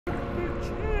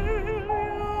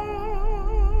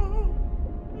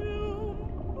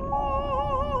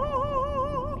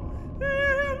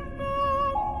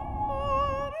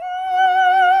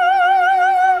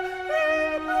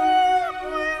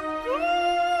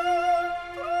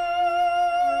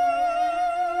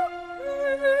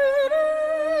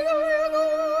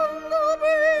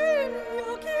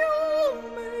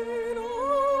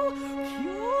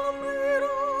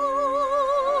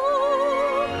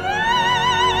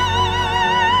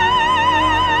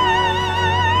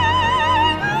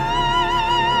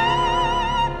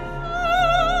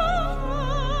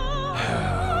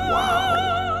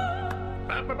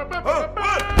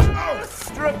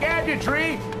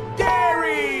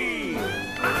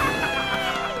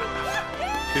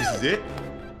is it?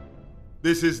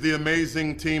 This is the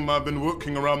amazing team I've been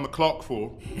working around the clock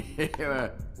for.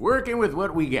 Working with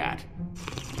what we got.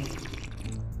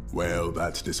 Well,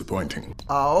 that's disappointing.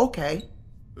 Oh, okay.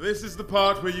 This is the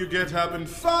part where you get up and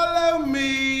follow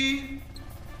me.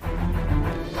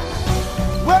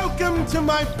 Welcome to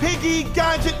my piggy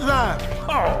gadget lab.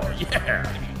 Oh, yeah.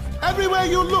 Everywhere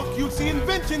you look, you'll see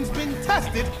inventions being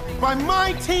tested by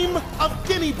my team of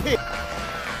guinea pigs.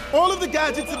 All of the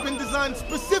gadgets have been designed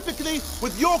specifically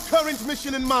with your current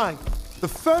mission in mind. The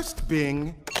first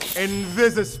being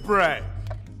Invisispray.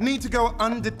 Need to go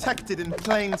undetected in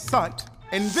plain sight.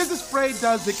 Invisispray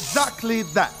does exactly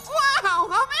that. Wow,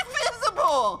 I'm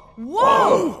invisible!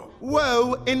 Whoa!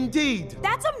 Whoa, indeed.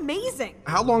 That's amazing.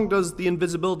 How long does the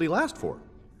invisibility last for?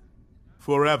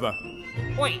 Forever.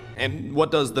 Wait. And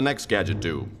what does the next gadget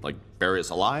do? Like, bury us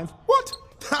alive? What?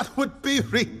 That would be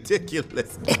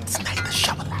ridiculous. It's made the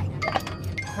shovel light.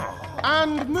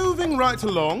 And moving right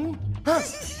along.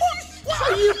 What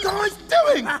are you guys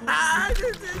doing? This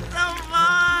is so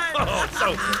fun! Oh,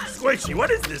 so squishy. What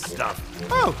is this stuff?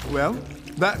 Oh, well,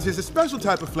 that is a special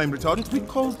type of flame retardant we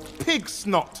call pig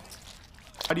snot.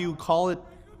 How do you call it?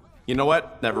 You know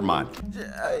what? Never mind.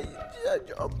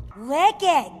 Lick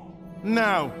it.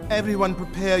 Now, everyone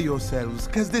prepare yourselves,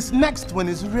 because this next one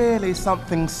is really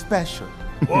something special.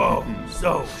 Whoa,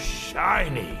 so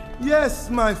shiny. Yes,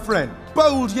 my friend.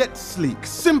 Bold yet sleek,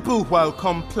 simple while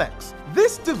complex.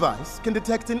 This device can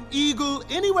detect an eagle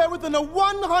anywhere within a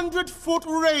 100-foot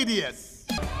radius.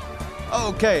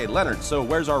 Okay, Leonard, so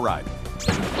where's our ride?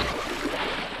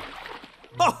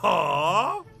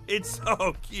 Oh, it's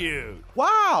so cute.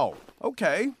 Wow!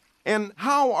 Okay. And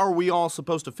how are we all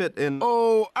supposed to fit in?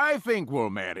 Oh, I think we'll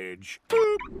manage.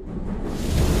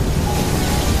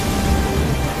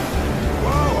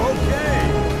 Whoa, okay.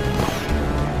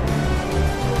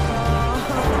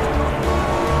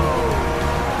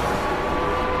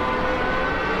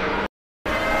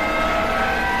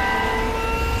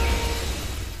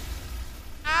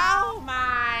 Oh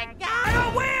my god! I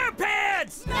don't wear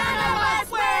pants! None of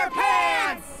us wear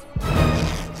pants!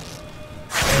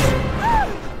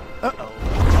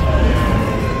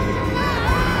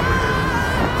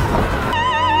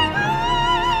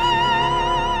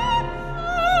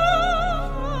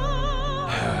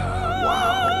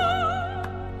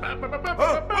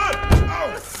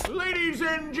 Ladies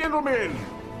and gentlemen,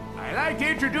 I'd like to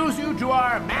introduce you to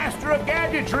our master of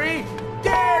gadgetry,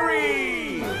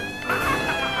 Gary!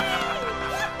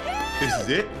 This is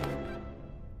it?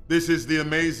 This is the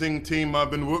amazing team I've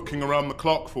been working around the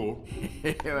clock for.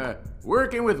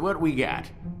 Working with what we got.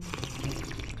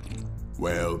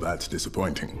 Well, that's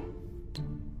disappointing.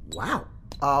 Wow.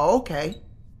 Oh, okay.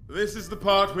 This is the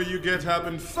part where you get up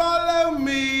and follow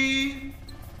me.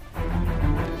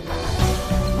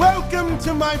 Welcome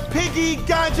to my piggy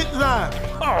gadget lab.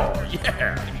 Oh,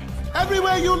 yeah.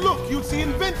 Everywhere you look, you'll see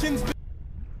inventions.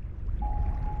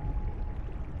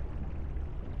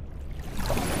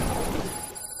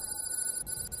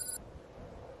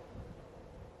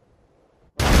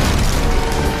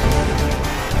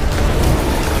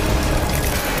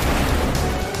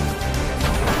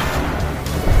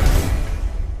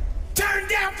 Turn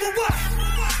down for what?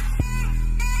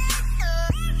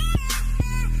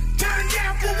 Turn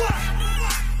down for what?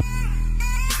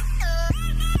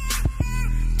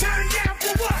 Turn down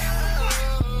for what?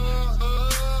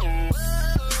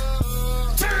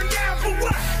 Turn down for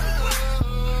what?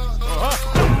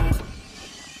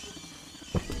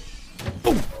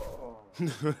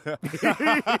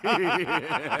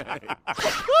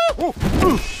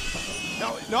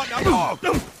 No. Uh-oh.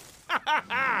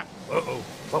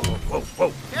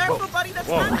 Whoa. Careful, buddy, that's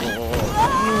not me!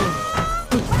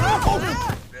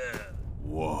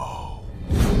 Whoa.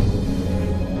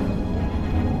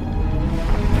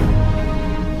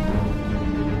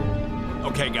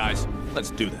 Okay, guys,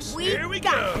 let's do this. Here we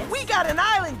go. We got an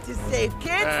island to save,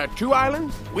 kids! 2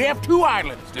 islands? We have 2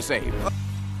 islands to save.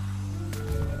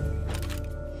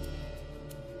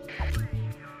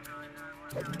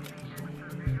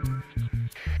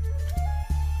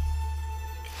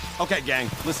 Okay, gang,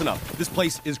 listen up. This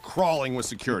place is crawling with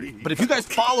security. But if you guys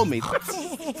follow me...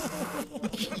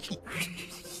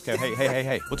 Okay,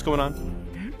 hey, what's going on?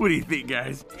 What do you think,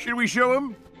 guys? Should we show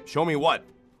him? Show me what?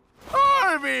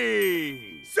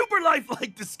 Harvey! Super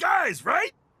lifelike disguise,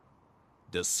 right?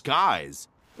 Disguise?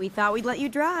 We thought we'd let you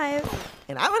drive.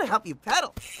 And I'm gonna help you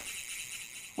pedal.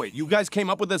 Wait, you guys came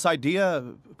up with this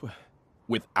idea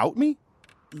without me?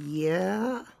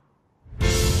 Yeah?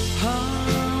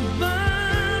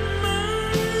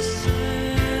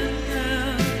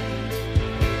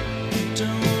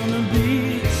 Don't wanna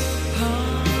be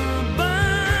all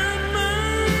by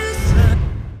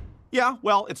Yeah,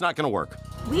 well, it's not gonna work.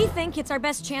 We think it's our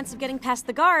best chance of getting past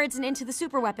the guards and into the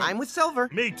super weapon. I'm with Silver.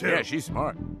 Me too. Yeah, she's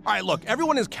smart. All right, look,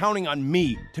 everyone is counting on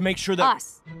me to make sure that...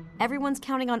 Us. Everyone's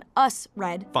counting on us,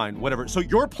 Red. Fine, whatever. So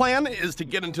your plan is to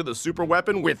get into the super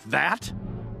weapon with that?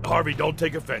 Harvey, don't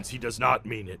take offense. He does not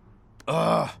mean it.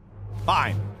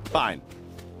 Fine.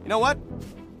 You know what?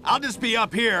 I'll just be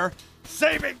up here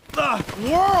saving the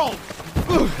world!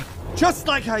 Ugh, just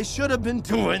like I should have been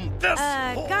doing this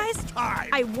whole Guys, time.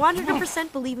 I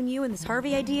 100% believe in you and this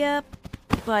Harvey idea,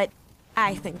 but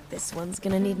I think this one's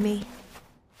gonna need me.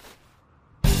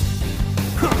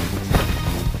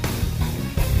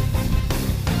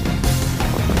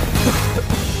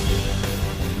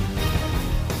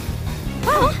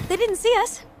 Well, they didn't see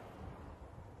us.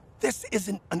 This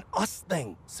isn't an us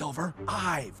thing, Silver.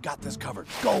 I've got this covered.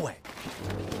 Go away.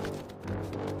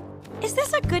 Is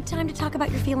this a good time to talk about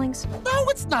your feelings? No,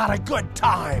 it's not a good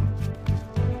time.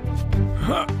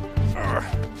 No,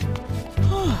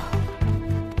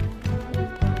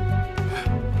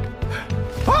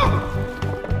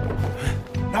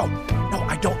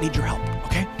 I don't need your help,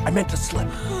 okay? I meant to slip.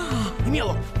 Leave me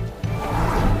alone.